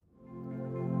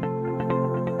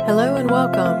Hello and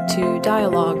welcome to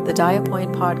Dialogue, the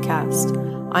DiaPoint podcast.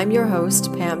 I'm your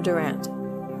host, Pam Durant.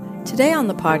 Today on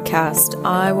the podcast,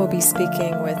 I will be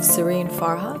speaking with Serene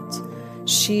Farhat.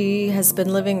 She has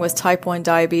been living with type 1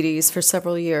 diabetes for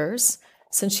several years,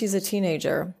 since she's a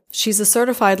teenager. She's a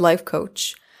certified life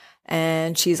coach,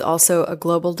 and she's also a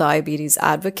global diabetes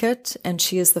advocate, and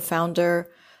she is the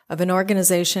founder of an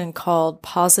organization called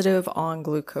Positive on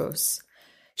Glucose.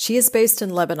 She is based in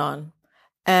Lebanon.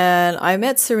 And I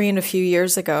met Serene a few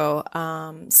years ago,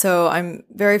 so I'm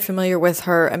very familiar with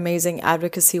her amazing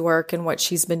advocacy work and what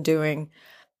she's been doing.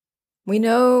 We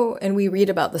know and we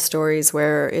read about the stories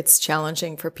where it's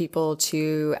challenging for people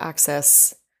to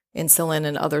access insulin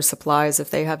and other supplies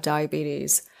if they have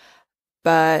diabetes.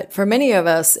 But for many of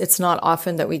us, it's not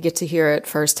often that we get to hear it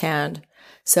firsthand.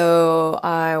 So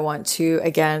I want to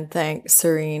again thank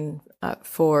Serene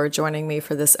for joining me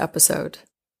for this episode.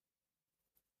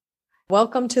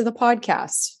 Welcome to the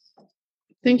podcast.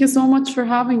 Thank you so much for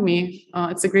having me.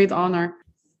 It's a great honor.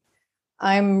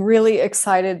 I'm really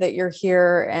excited that you're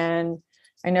here. And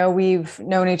I know we've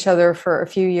known each other for a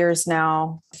few years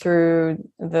now through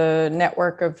the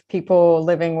network of people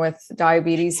living with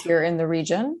diabetes here in the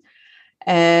region.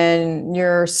 And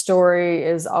your story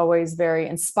is always very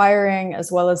inspiring,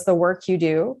 as well as the work you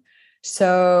do.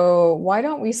 So why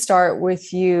don't we start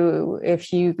with you,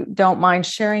 if you don't mind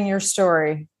sharing your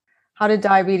story? How did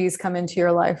diabetes come into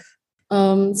your life?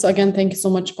 So again, thank you so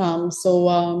much, Pam.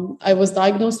 So I was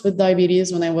diagnosed with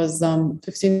diabetes when I was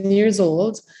 15 years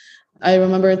old. I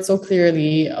remember it so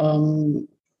clearly.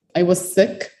 I was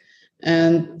sick,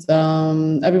 and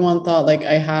everyone thought like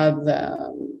I had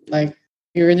like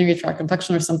urinary tract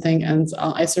infection or something. And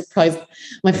I surprised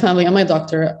my family and my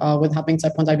doctor with having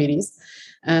type 1 diabetes,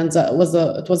 and it was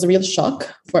a real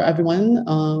shock for everyone.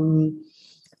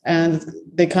 And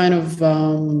they kind of,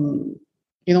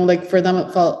 like for them,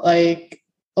 it felt like,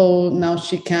 oh, now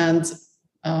she can't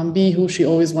be who she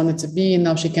always wanted to be. And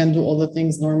now she can't do all the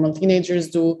things normal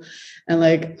teenagers do. And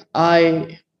like,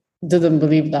 I didn't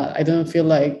believe that. I didn't feel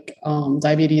like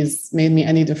diabetes made me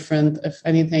any different. If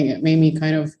anything, it made me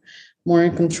kind of more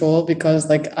in control, because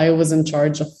like I was in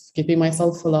charge of keeping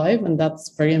myself alive. And that's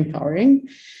very empowering.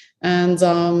 And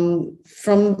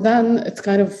from then, it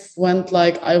kind of went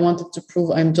like I wanted to prove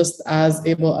I'm just as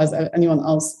able as anyone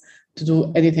else to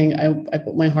do anything I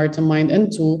put my heart and mind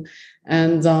into.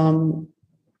 And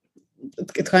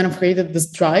it kind of created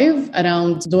this drive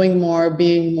around doing more,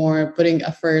 being more, putting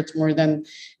effort more than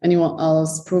anyone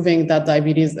else, proving that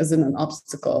diabetes isn't an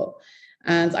obstacle.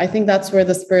 And I think that's where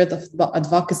the spirit of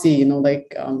advocacy,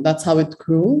 that's how it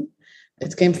grew.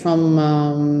 It came from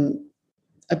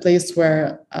a place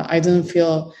where I didn't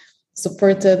feel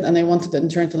supported, and I wanted in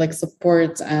turn to like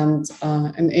support and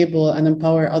enable and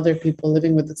empower other people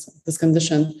living with this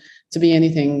condition to be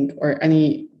anything or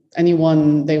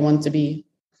anyone they want to be.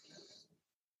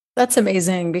 That's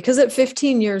amazing, because at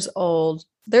 15 years old,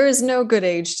 there is no good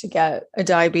age to get a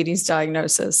diabetes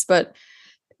diagnosis, but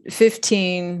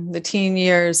 15, the teen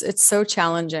years, it's so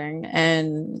challenging,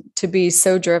 and to be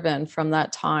so driven from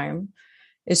that time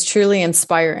is truly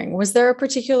inspiring. Was there a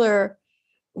particular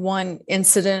one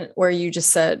incident where you just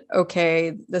said,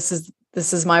 okay, this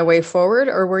is my way forward?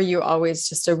 Or were you always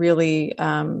just a really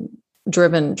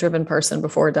driven person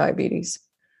before diabetes?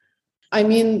 I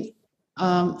mean,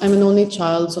 I'm an only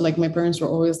child. So like my parents were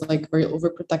always like very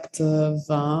overprotective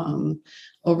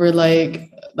over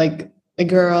like a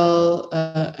girl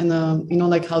and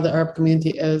like how the Arab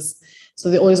community is.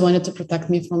 So they always wanted to protect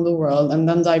me from the world. And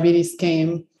then diabetes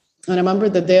came. And I remember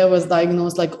the day I was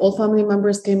diagnosed, like all family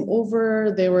members came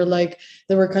over. Everyone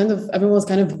was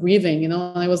kind of grieving, and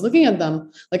I was looking at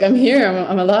them like, I'm here,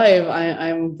 I'm alive,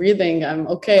 I'm breathing, I'm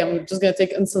okay, I'm just going to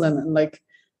take insulin, and like,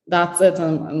 that's it,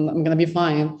 I'm going to be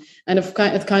fine. And it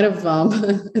kind of,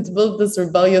 it's built this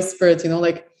rebellious spirit,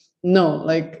 like, no,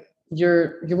 like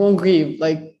you won't grieve.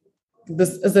 Like,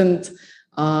 this isn't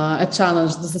a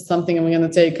challenge. This is something I'm going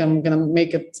to take. I'm going to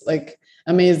make it like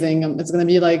amazing. It's going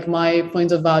to be like my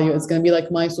point of value. It's going to be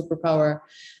like my superpower.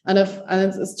 And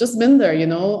it's just been there,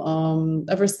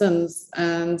 ever since.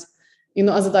 And,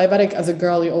 as a diabetic, as a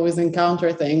girl, you always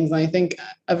encounter things. And I think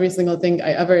every single thing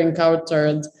I ever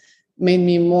encountered made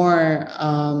me more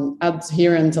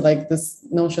adherent to like this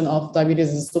notion of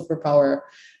diabetes as a superpower.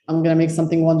 I'm going to make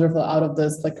something wonderful out of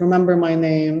this. Like, remember my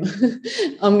name.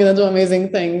 I'm going to do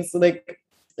amazing things. Like,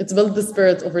 it's built the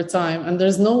spirit over time. And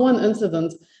there's no one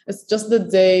incident. It's just the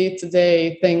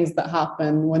day-to-day things that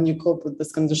happen when you cope with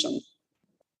this condition.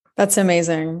 That's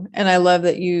amazing. And I love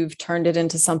that you've turned it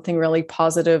into something really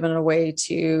positive and a way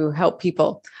to help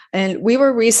people. And we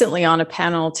were recently on a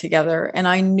panel together, and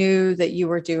I knew that you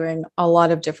were doing a lot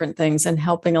of different things and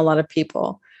helping a lot of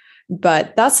people.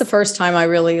 But that's the first time I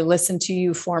really listened to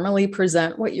you formally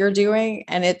present what you're doing.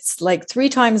 And it's like 3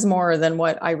 times more than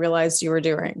what I realized you were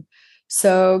doing.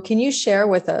 So, can you share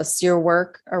with us your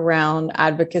work around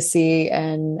advocacy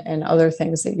and other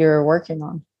things that you're working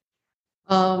on?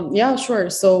 Yeah, sure.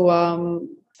 So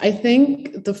I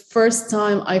think the first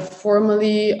time I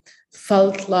formally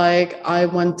felt like I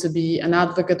want to be an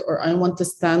advocate or I want to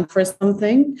stand for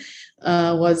something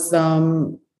was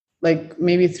like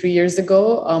maybe 3 years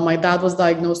ago. My dad was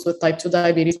diagnosed with type 2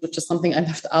 diabetes, which is something I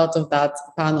left out of that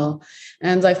panel.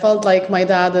 And I felt like my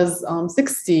dad is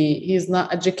 60. He's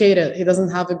not educated. He doesn't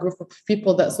have a group of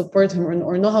people that support him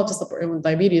or know how to support him with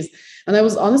diabetes. And I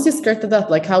was honestly scared to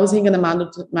death. Like, how is he going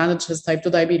to manage his type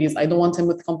 2 diabetes? I don't want him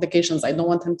with complications. I don't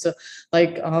want him to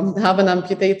have an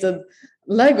amputated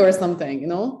leg or something, you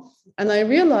know? And I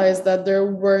realized that there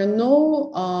were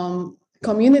no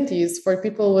communities for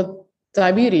people with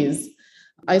diabetes.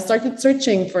 I started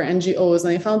searching for NGOs, and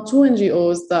I found 2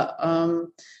 NGOs that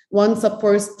one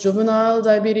supports juvenile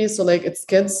diabetes, so like it's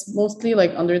kids mostly,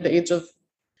 like under the age of,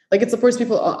 like it supports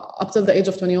people up till the age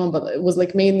of 21, but it was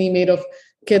like mainly made of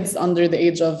kids under the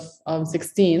age of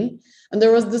 16. And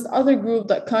there was this other group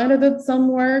that kind of did some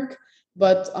work,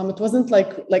 but it wasn't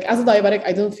like as a diabetic,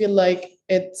 I didn't feel like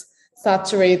it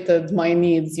saturated my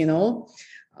needs, you know.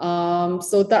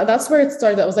 So that's where it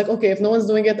started. I was like, okay, if no one's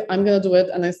doing it, I'm gonna do it.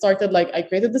 And I started I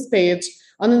created this page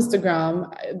on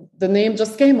Instagram. The name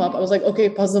just came up. I was like, okay,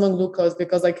 positive on glucose,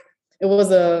 because like it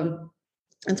was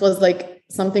like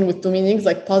something with 2 meanings,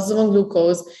 like positive on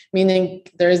glucose, meaning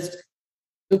there's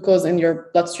glucose in your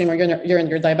bloodstream or urine,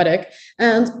 you're diabetic,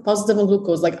 and positive on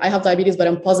glucose, like I have diabetes, but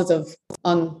I'm positive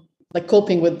on like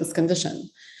coping with this condition.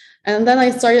 And then I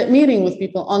started meeting with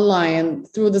people online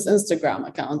through this Instagram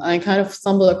account. And I kind of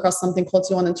stumbled across something called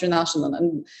T1 International.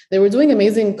 And they were doing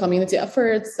amazing community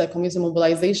efforts, community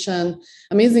mobilization,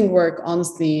 amazing work,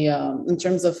 honestly, in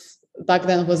terms of, back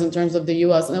then it was in terms of the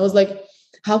US. And I was like,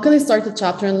 how can I start a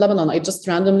chapter in Lebanon? I just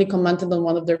randomly commented on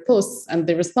one of their posts and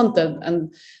they responded.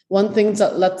 And one thing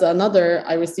led to another.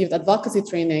 I received advocacy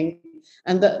training.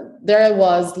 And there I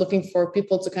was looking for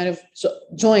people to kind of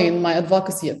join my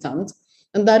advocacy attempt.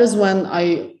 And that is when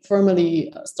I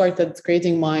formally started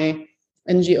creating my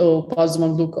NGO, Positive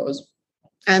on Glucose.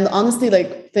 And honestly,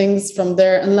 like things from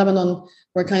there in Lebanon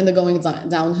were kind of going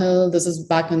downhill. This is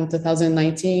back in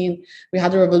 2019. We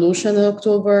had a revolution in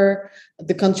October.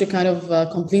 The country kind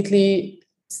of completely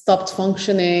stopped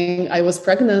functioning. I was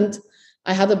pregnant.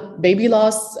 I had a baby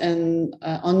loss, and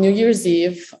on New Year's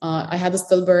Eve, I had a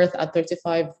stillbirth at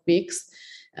 35 weeks.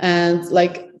 And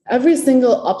like every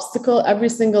single obstacle, every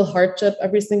single hardship,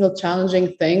 every single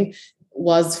challenging thing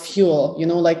was fuel, you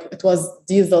know, like it was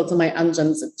diesel to my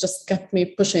engines. It just kept me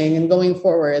pushing and going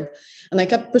forward. And I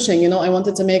kept pushing, you know, I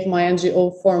wanted to make my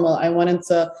NGO formal. I wanted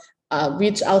to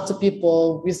reach out to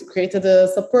people. We created a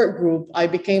support group. I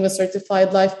became a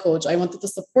certified life coach. I wanted to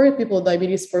support people with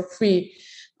diabetes for free.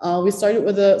 We started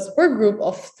with a support group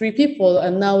of 3 people,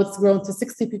 and now it's grown to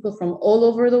 60 people from all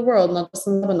over the world, not just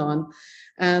in Lebanon.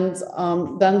 And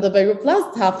then the Beirut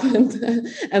blast happened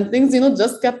and things, you know,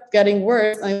 just kept getting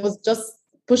worse. I was just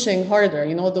pushing harder,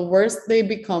 you know, the worse they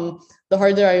become, the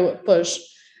harder I would push.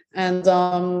 And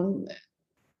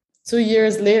 2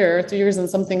 years later, 2 years and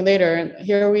something later,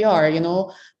 here we are, you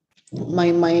know,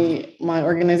 my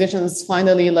organization is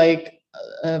finally like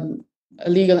a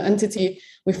legal entity.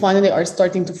 We finally are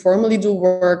starting to formally do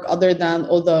work other than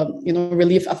all the, you know,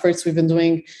 relief efforts we've been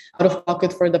doing out of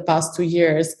pocket for the past 2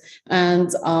 years.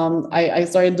 And I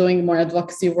started doing more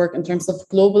advocacy work in terms of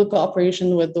global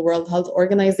cooperation with the World Health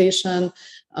Organization,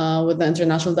 with the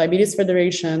International Diabetes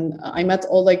Federation. I met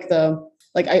all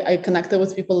I connected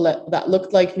with people that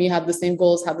looked like me, had the same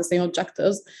goals, had the same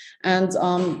objectives. And,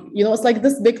 you know, it's like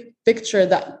this big picture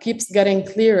that keeps getting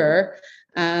clearer.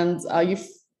 And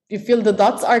you feel the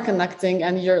dots are connecting,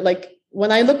 and you're like, when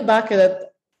I look back at it,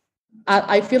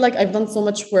 I feel like I've done so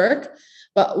much work,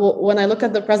 but when I look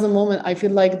at the present moment, I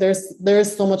feel like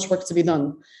there's so much work to be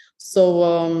done.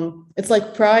 So it's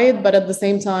like pride, but at the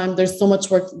same time, there's so much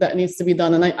work that needs to be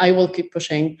done. And I will keep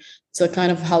pushing to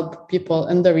kind of help people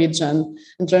in the region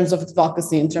in terms of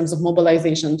advocacy, in terms of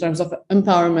mobilization, in terms of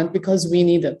empowerment, because we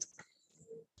need it.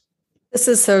 This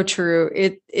is so true.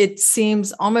 It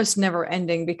seems almost never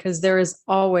ending because there is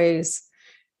always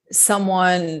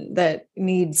someone that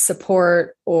needs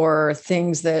support or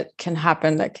things that can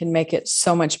happen that can make it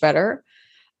so much better.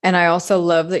 And I also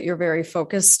love that you're very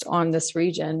focused on this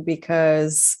region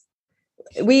because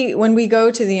when we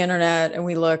go to the internet and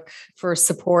we look for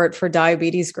support for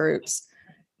diabetes groups,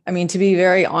 I mean, to be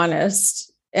very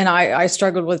honest, and I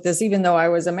struggled with this, even though I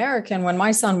was American, when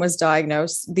my son was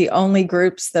diagnosed, the only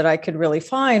groups that I could really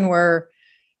find were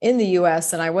in the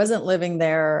US, and I wasn't living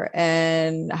there.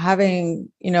 And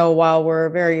having, while we're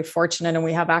very fortunate and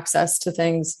we have access to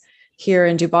things here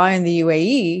in Dubai and the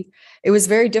UAE, it was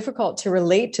very difficult to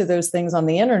relate to those things on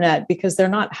the internet because they're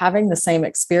not having the same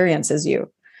experience as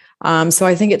you. So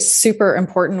I think it's super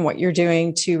important what you're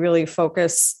doing to really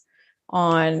focus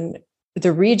on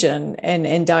the region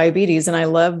and diabetes. And I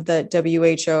love that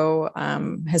WHO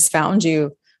has found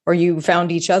you, or you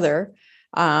found each other,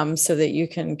 so that you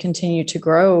can continue to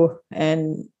grow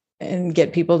and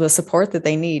get people the support that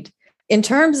they need. In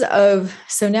terms of,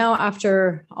 so now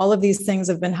after all of these things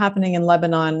have been happening in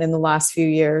Lebanon in the last few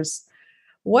years,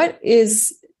 what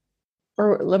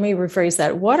let me rephrase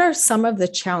that. What are some of the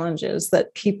challenges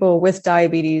that people with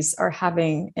diabetes are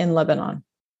having in Lebanon?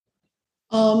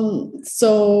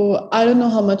 So I don't know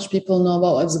how much people know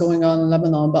about what's going on in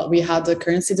Lebanon, but we had a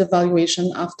currency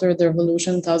devaluation after the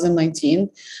revolution in 2019.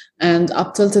 And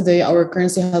up till today, our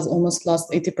currency has almost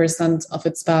lost 80% of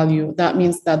its value. That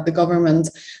means that the government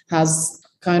has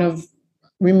kind of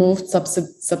removed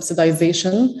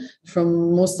subsidization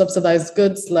from most subsidized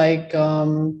goods like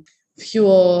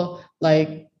fuel,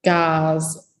 like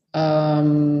gas,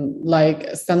 like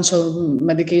essential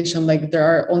medication. Like there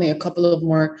are only a couple of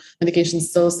more medications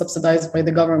still subsidized by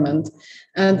the government.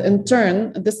 And in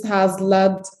turn, this has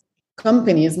led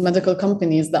medical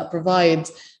companies that provide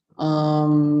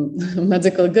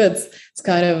medical goods to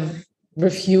kind of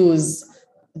refuse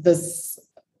this,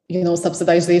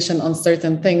 subsidization on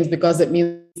certain things, because it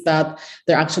means that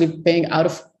they're actually paying out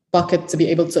of pocket to be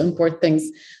able to import things.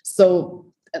 So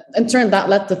in turn, that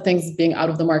led to things being out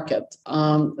of the market.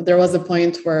 There was a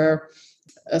point where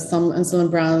some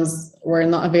insulin brands were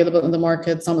not available in the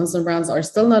market. Some insulin brands are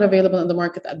still not available in the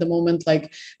market at the moment,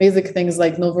 like basic things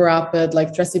like NovoRapid,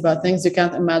 like Tresiba, things you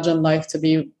can't imagine life to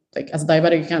be, like as a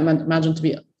diabetic, you can't imagine to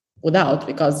be without,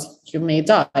 because you may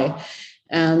die.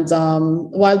 And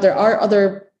while there are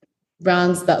other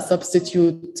brands that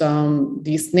substitute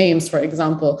these names, for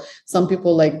example, some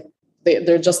people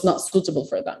they're just not suitable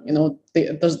for them.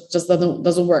 It just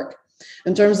doesn't work.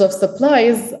 In terms of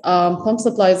supplies, pump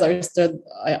supplies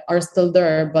are still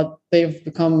there, but they've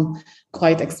become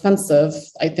quite expensive.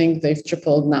 I think they've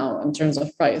tripled now in terms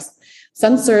of price.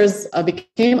 Sensors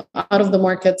became out of the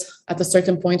market at a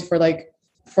certain point for like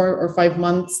 4 or 5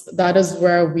 months. That is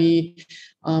where we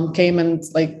came and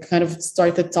kind of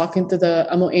started talking to the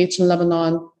MOH in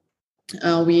Lebanon.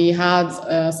 We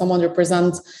had someone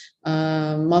represent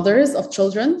mothers of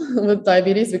children with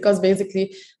diabetes, because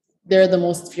basically they're the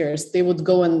most fierce. They would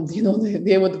go and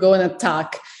they would go and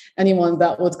attack anyone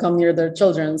that would come near their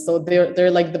children. So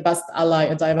they're like the best ally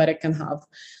a diabetic can have.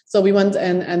 So we went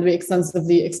in and we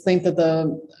extensively explained to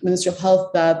the Ministry of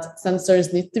Health that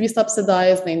sensors need to be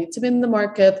subsidized. They need to be in the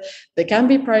market. They can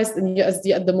be priced in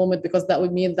USD at the moment, because that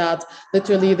would mean that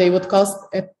literally they would cost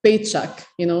a paycheck,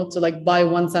 to buy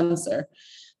one sensor.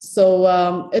 So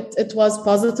it was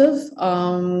positive.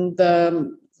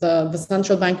 The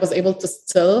central bank was able to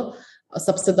still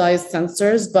subsidize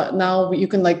sensors, but now you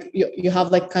can you have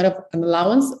kind of an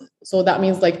allowance. So that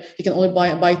means you can only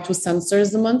buy 2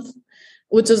 sensors a month,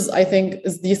 which is, I think,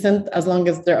 is decent as long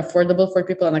as they're affordable for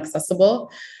people and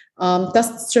accessible.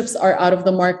 Test strips are out of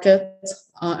the market,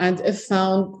 and if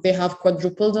found, they have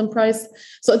quadrupled in price.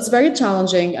 So it's very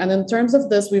challenging. And in terms of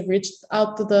this, we've reached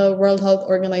out to the World Health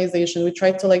Organization. We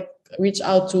tried to reach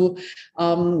out to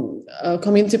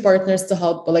community partners to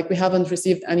help, but we haven't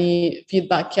received any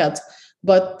feedback yet.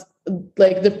 But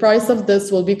the price of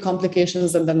this will be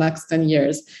complications in the next 10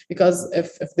 years, because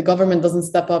if the government doesn't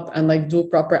step up and do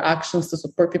proper actions to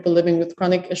support people living with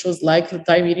chronic issues like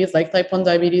diabetes, like type 1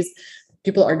 diabetes,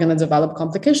 people are going to develop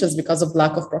complications because of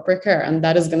lack of proper care. And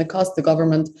that is going to cost the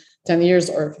government 10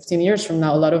 years or 15 years from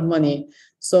now a lot of money.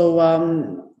 So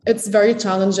it's very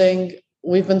challenging.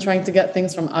 We've been trying to get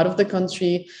things from out of the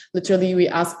country. Literally, we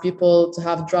ask people to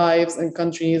have drives in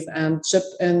countries and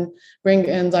bring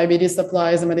in diabetes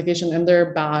supplies and medication in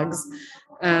their bags.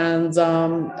 And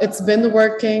it's been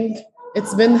working.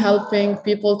 It's been helping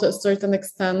people to a certain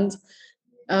extent.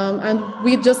 And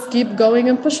we just keep going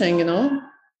and pushing,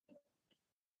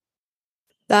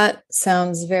 That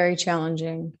sounds very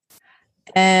challenging.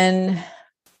 And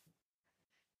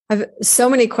I've so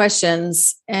many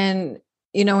questions. And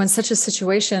in such a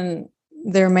situation,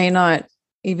 there may not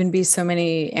even be so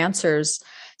many answers.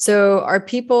 So are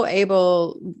people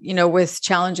able, with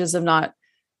challenges of not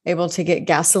able to get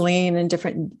gasoline and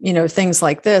different, things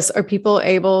like this? Are people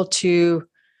able to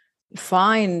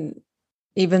find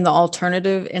even the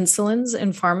alternative insulins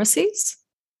in pharmacies?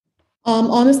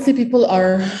 Honestly, people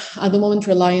are at the moment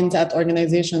reliant at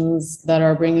organizations that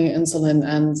are bringing insulin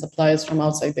and supplies from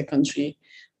outside the country.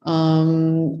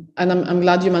 And I'm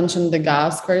glad you mentioned the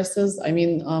gas crisis. I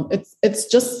mean, it's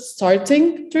just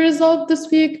starting to resolve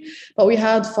this week, but we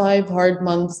had 5 hard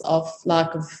months of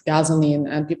lack of gasoline,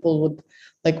 and people would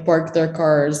like park their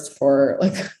cars for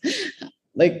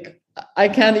like I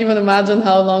can't even imagine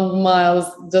how long miles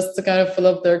just to kind of fill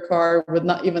up their car with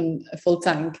not even a full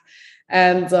tank.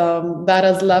 And that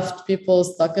has left people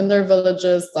stuck in their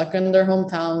villages, stuck in their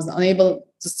hometowns, unable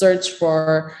to search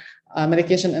for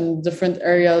medication in different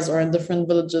areas or in different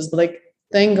villages. But like,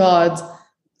 thank God,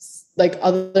 like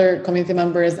other community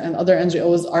members and other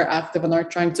NGOs are active and are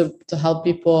trying to help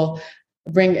people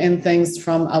bring in things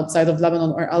from outside of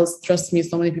Lebanon, or else, trust me,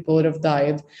 so many people would have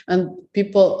died. And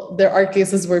there are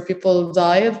cases where people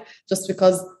died just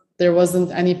because there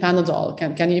wasn't any Panadol.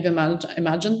 Can you even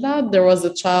imagine that? There was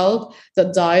a child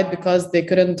that died because they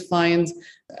couldn't find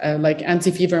like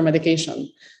anti-fever medication.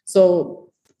 So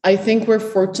I think we're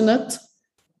fortunate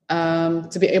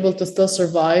to be able to still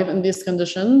survive in these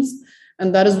conditions.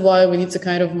 And that is why we need to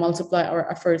kind of multiply our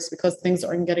efforts, because things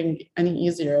aren't getting any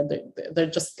easier.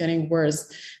 They're just getting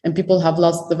worse. And people have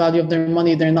lost the value of their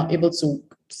money. They're not able to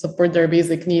support their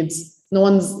basic needs. No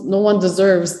one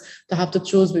deserves to have to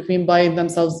choose between buying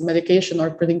themselves medication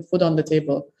or putting food on the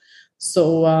table. So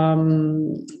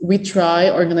we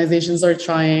try, organizations are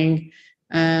trying,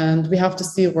 and we have to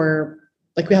see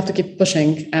we have to keep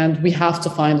pushing, and we have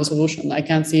to find a solution. I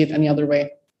can't see it any other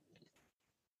way.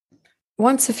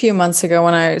 Once a few months ago,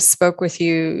 when I spoke with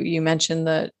you, you mentioned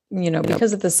that,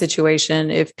 because of the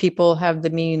situation, if people have the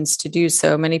means to do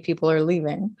so, many people are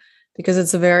leaving because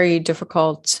it's a very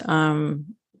difficult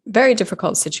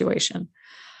situation.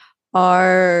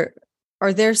 Are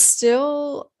there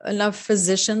still enough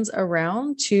physicians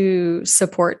around to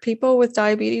support people with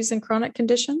diabetes and chronic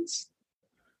conditions?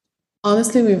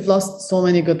 Honestly, we've lost so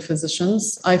many good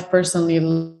physicians. I've personally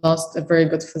lost a very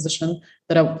good physician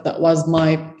that was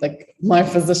my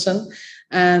physician.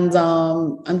 And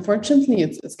unfortunately,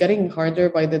 it's getting harder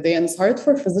by the day, and it's hard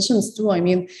for physicians too. I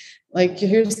mean, like, you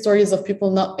hear stories of people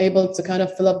not able to kind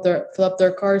of fill up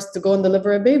their cars to go and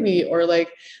deliver a baby, or like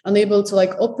unable to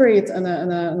like operate in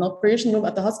an operation room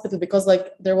at the hospital because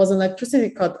like there was an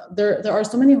electricity cut. There are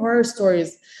so many horror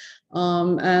stories,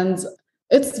 and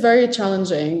it's very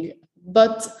challenging.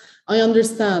 But I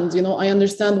understand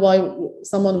why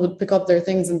someone would pick up their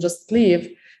things and just leave,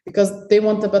 because they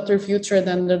want a better future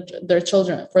than their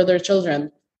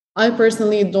children. I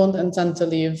personally don't intend to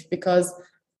leave, because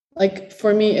like,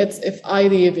 for me, it's, if I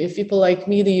leave, if people like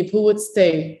me leave, who would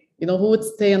stay? Who would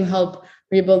stay and help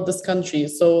rebuild this country?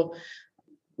 So,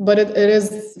 but it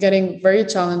is getting very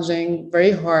challenging,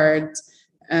 very hard.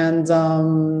 And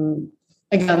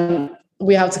again,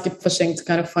 we have to keep pushing to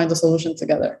kind of find a solution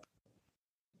together.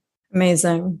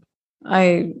 Amazing.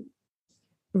 I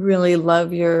really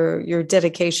love your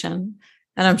dedication,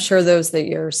 and I'm sure those that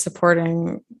you're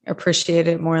supporting appreciate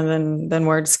it more than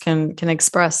words can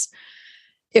express.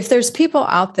 If there's people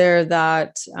out there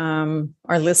that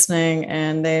are listening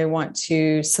and they want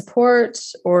to support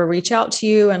or reach out to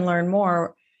you and learn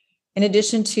more, in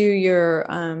addition to your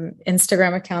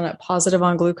Instagram account at Positive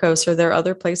on Glucose, are there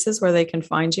other places where they can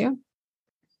find you?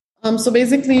 So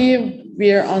basically,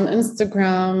 we are on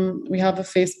Instagram. We have a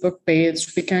Facebook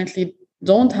page. We currently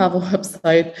don't have a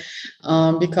website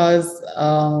because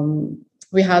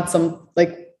we had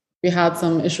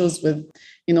some issues with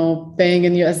paying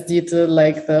in USD to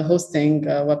like the hosting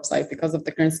website because of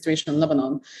the current situation in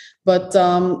Lebanon. But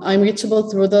I'm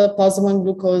reachable through the Positive on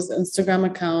Glucose Instagram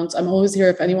account. I'm always here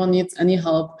if anyone needs any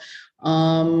help.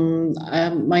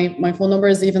 My phone number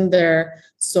is even there.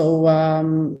 So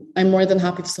I'm more than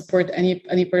happy to support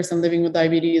any person living with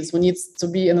diabetes who needs to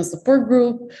be in a support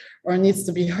group, or needs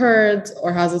to be heard,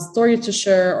 or has a story to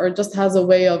share, or just has a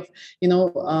way of,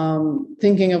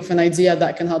 thinking of an idea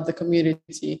that can help the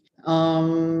community.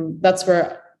 That's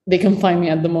where they can find me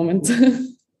at the moment.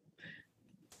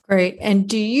 Great. And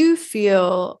do you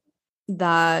feel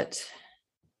that,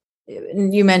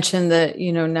 you mentioned that,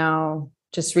 now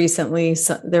just recently,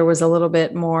 there was a little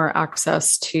bit more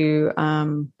access to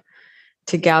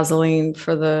gasoline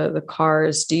for the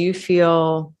cars. Do you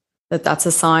feel that that's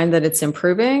a sign that it's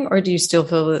improving, or do you still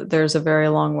feel that there's a very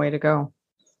long way to go?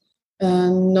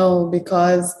 No,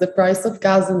 because the price of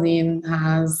gasoline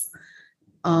has,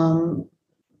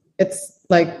 it's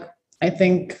like, I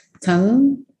think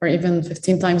 10 or even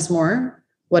 15 times more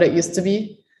what it used to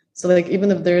be. So like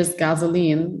even if there's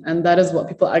gasoline, and that is what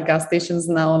people at gas stations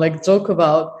now like joke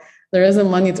about, there isn't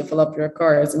money to fill up your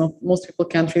cars. Most people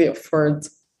can't really afford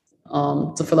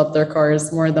to fill up their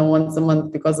cars more than once a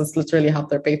month because it's literally half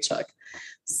their paycheck.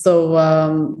 So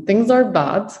things are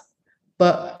bad,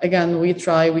 but again, we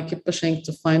keep pushing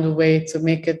to find a way to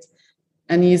make it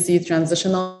an easy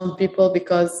transition on people,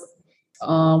 because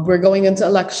we're going into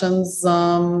elections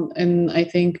in I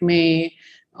think May.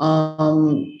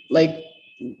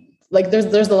 Like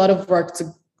there's a lot of work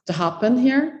to happen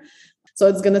here. So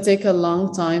it's going to take a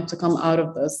long time to come out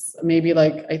of this. Maybe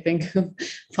like I think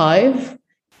 5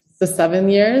 to 7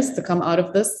 years to come out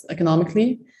of this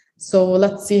economically. So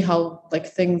let's see how like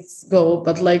things go.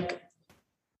 But like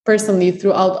personally,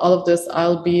 throughout all of this,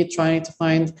 I'll be trying to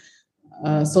find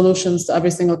solutions to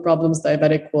every single problems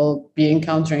diabetic will be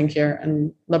encountering here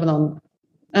in Lebanon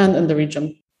and in the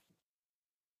region.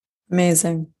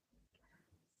 Amazing.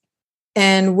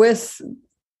 And with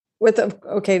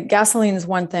okay, gasoline is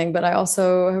one thing, but I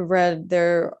also have read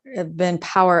there have been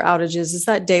power outages. Is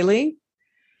that daily?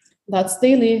 That's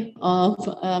daily.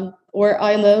 Where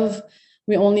I live,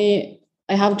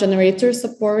 I have generator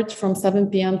support from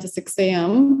 7 p.m. to 6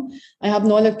 a.m. I have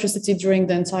no electricity during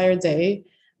the entire day.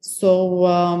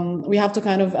 So we have to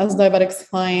kind of, as diabetics,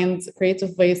 find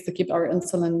creative ways to keep our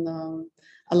insulin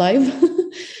alive.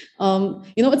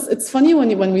 It's funny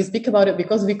when we speak about it,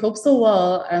 because we cope so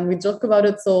well and we joke about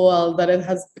it so well that it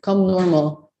has become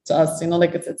normal to us.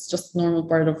 Like it's just a normal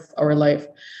part of our life.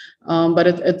 But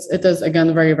it is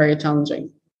again very, very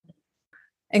challenging.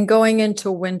 And going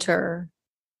into winter,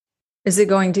 is it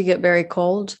going to get very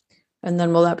cold? And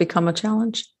then will that become a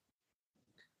challenge?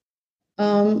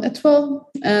 It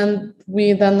will, and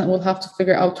we then will have to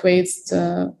figure out ways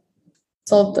to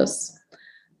solve this.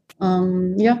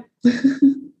 Yeah.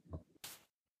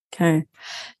 Okay.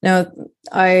 Now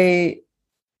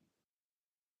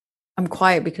I'm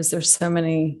quiet because there's so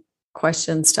many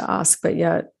questions to ask, but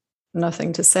yet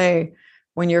nothing to say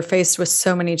when you're faced with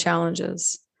so many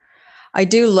challenges. I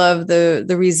do love the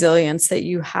resilience that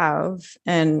you have.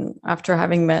 And after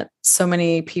having met so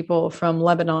many people from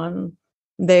Lebanon,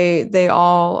 they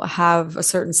all have a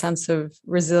certain sense of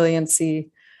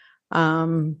resiliency,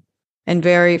 and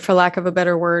very, for lack of a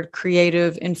better word,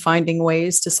 creative in finding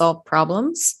ways to solve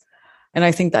problems. And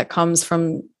I think that comes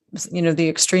from, the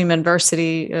extreme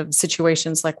adversity of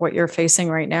situations like what you're facing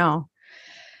right now.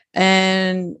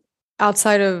 And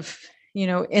outside of,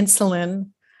 insulin,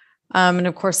 and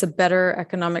of course, a better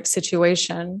economic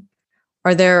situation,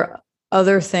 are there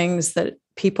other things that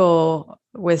people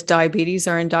with diabetes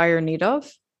are in dire need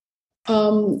of?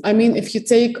 If you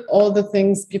take all the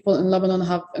things people in Lebanon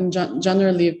have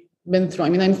generally been through,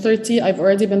 I'm 30, I've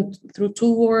already been through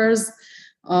 2 wars,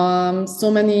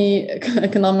 so many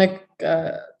economic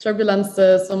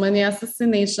turbulences, so many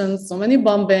assassinations, so many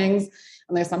bombings,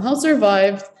 and I somehow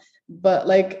survived. But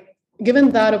like,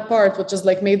 given that apart, which is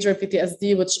like major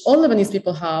PTSD, which all Lebanese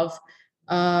people have,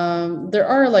 there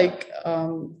are like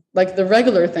the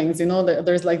regular things,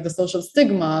 there's like the social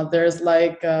stigma, there's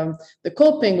like the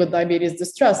coping with diabetes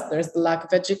distress, there's the lack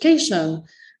of education.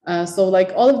 So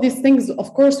like all of these things,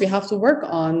 of course, we have to work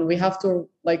on, we have to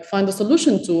like find a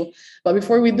solution to, but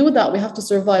before we do that, we have to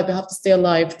survive, we have to stay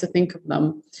alive to think of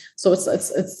them. So it's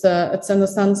in a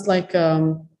sense like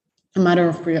a matter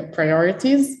of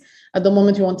priorities. At the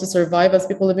moment, we want to survive as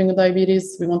people living with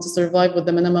diabetes. We want to survive with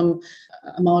the minimum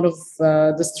amount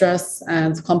of distress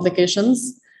and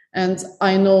complications. And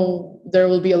I know there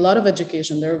will be a lot of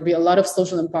education. There will be a lot of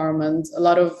social empowerment, a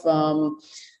lot of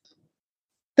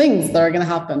things that are going to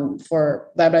happen for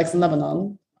diabetics in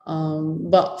Lebanon.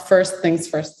 But first things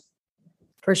first.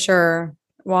 For sure.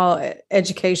 While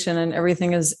education and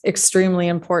everything is extremely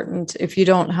important, if you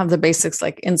don't have the basics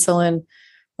like insulin,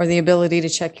 or the ability to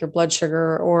check your blood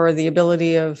sugar, or the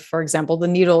ability of, for example, the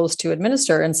needles to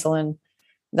administer insulin,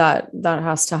 that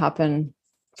has to happen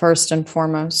first and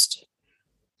foremost.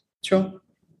 True.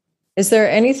 Is there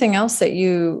anything else that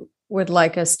you would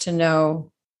like us to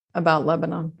know about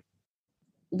Lebanon?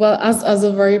 Well, as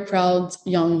a very proud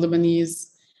young Lebanese,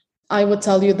 I would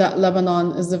tell you that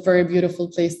Lebanon is a very beautiful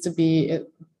place to be.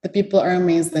 The people are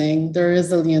amazing. They're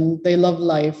resilient. They love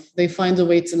life. They find a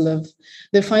way to live.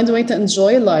 They find a way to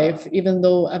enjoy life, even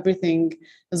though everything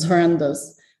is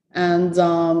horrendous. And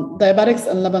diabetics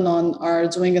in Lebanon are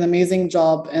doing an amazing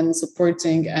job in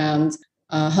supporting and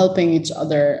helping each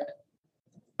other.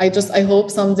 I hope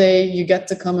someday you get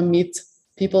to come and meet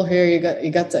people here.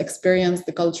 You get to experience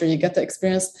the culture. You get to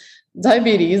experience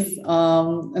diabetes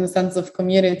in a sense of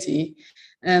community.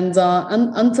 And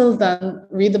until then,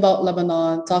 read about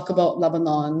Lebanon, talk about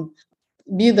Lebanon,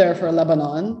 be there for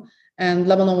Lebanon. and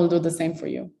Lebanon will do the same for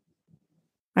you.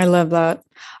 I love that.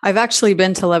 I've actually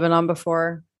been to Lebanon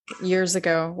before, years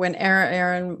ago, when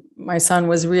Aaron, my son,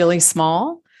 was really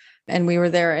small, and we were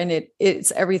there, and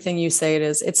it's everything you say it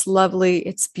is. It's lovely.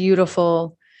 It's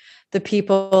beautiful. The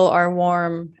people are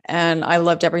warm, and I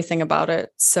loved everything about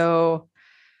it. So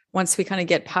once we kind of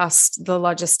get past the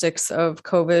logistics of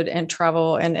COVID and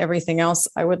travel and everything else,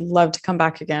 I would love to come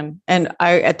back again. And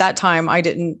at that time, I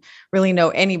didn't really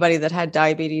know anybody that had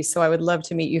diabetes. So I would love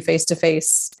to meet you face to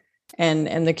face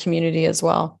and the community as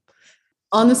well.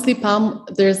 Honestly, Pam,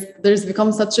 there's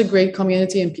become such a great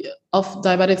community of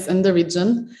diabetics in the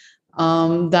region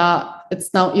that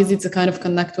it's now easy to kind of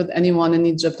connect with anyone in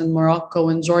Egypt, in Morocco,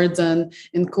 in Jordan,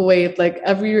 in Kuwait. Like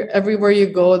everywhere you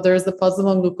go, there's a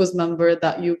Positive Glucose member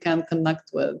that you can connect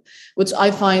with, which I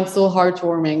find so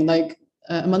heartwarming. Like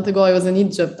a month ago, I was in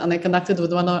Egypt and I connected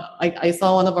with I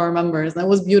saw one of our members, and it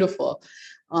was beautiful.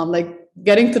 Like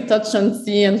getting to touch and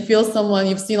see and feel someone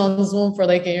you've seen on Zoom for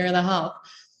like a year and a half.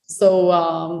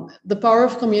 So the power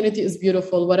of community is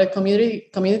beautiful. What a community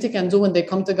can do when they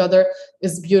come together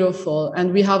is beautiful.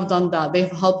 And we have done that.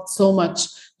 They've helped so much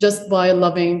just by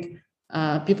loving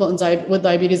people with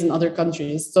diabetes in other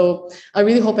countries. So I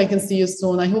really hope I can see you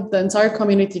soon. I hope the entire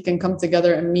community can come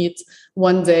together and meet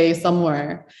one day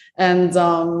somewhere. And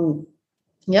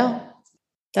yeah.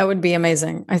 That would be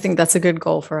amazing. I think that's a good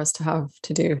goal for us to have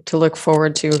to look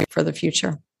forward to for the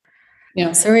future.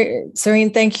 Yeah.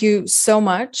 Serene, thank you so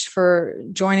much for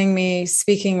joining me,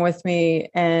 speaking with me,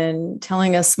 and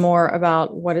telling us more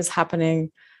about what is happening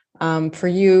for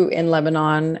you in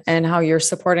Lebanon and how you're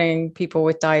supporting people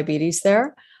with diabetes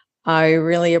there. I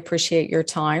really appreciate your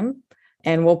time,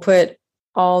 and we'll put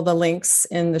all the links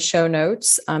in the show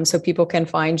notes so people can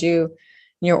find you,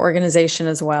 your organization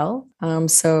as well.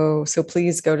 So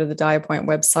please go to the DiaPoint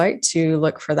website to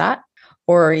look for that,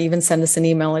 or even send us an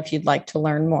email if you'd like to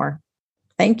learn more.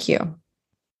 Thank you.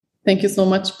 Thank you so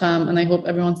much, Pam. And I hope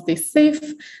everyone stays safe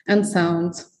and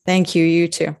sound. Thank you. You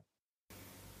too.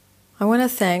 I want to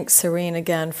thank Serene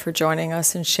again for joining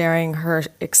us and sharing her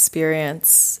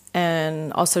experience,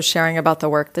 and also sharing about the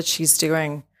work that she's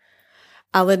doing.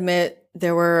 I'll admit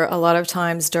there were a lot of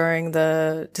times during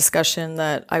the discussion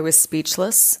that I was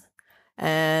speechless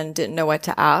and didn't know what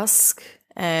to ask.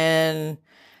 And,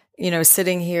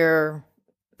 sitting here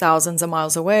thousands of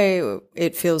miles away,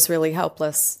 it feels really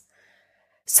helpless.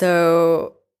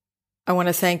 So I want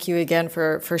to thank you again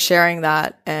for sharing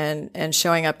that and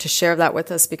showing up to share that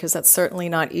with us, because that's certainly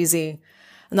not easy.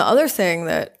 And the other thing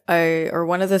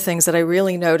one of the things that I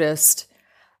really noticed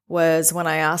was when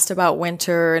I asked about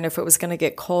winter and if it was going to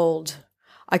get cold,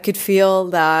 I could feel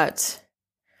that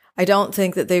I don't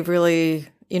think that they've really,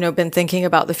 been thinking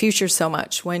about the future so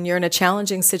much. When you're in a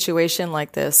challenging situation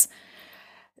like this,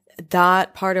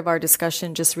 that part of our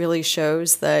discussion just really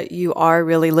shows that you are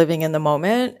really living in the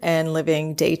moment and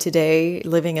living day to day,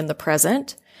 living in the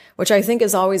present, which I think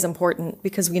is always important,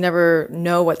 because we never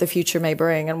know what the future may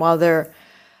bring. And while there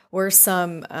were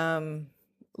some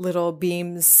little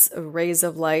beams, rays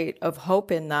of light of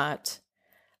hope in that,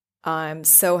 I'm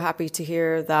so happy to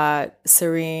hear that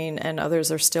Serene and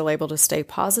others are still able to stay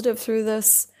positive through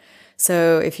this.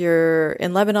 So if you're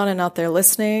in Lebanon and out there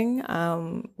listening,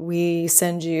 we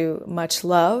send you much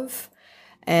love.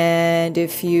 And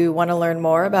if you want to learn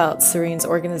more about Serene's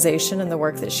organization and the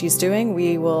work that she's doing,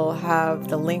 we will have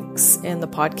the links in the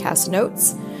podcast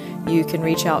notes. You can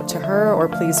reach out to her, or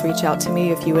please reach out to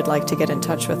me if you would like to get in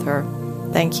touch with her.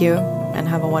 Thank you, and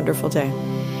have a wonderful day.